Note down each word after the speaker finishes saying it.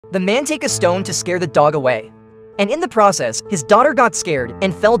The man take a stone to scare the dog away. And in the process, his daughter got scared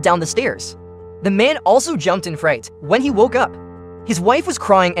and fell down the stairs. The man also jumped in fright when he woke up. His wife was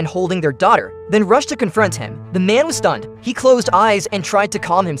crying and holding their daughter, then rushed to confront him. The man was stunned. He closed eyes and tried to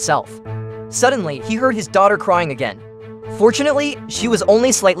calm himself. Suddenly, he heard his daughter crying again. Fortunately, she was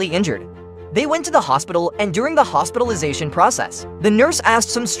only slightly injured. They went to the hospital, and during the hospitalization process, the nurse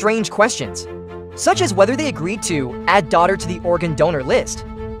asked some strange questions, such as whether they agreed to add daughter to the organ donor list.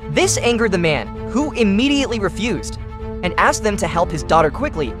 This angered the man, who immediately refused, and asked them to help his daughter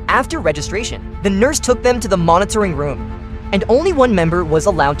quickly after registration. The nurse took them to the monitoring room, and only one member was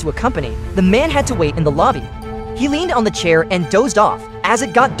allowed to accompany. The man had to wait in the lobby. He leaned on the chair and dozed off. As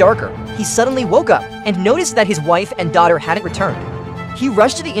it got darker, he suddenly woke up and noticed that his wife and daughter hadn't returned. He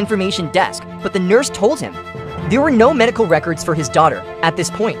rushed to the information desk, but the nurse told him there were no medical records for his daughter. At this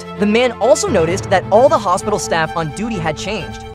point, the man also noticed that all the hospital staff on duty had changed.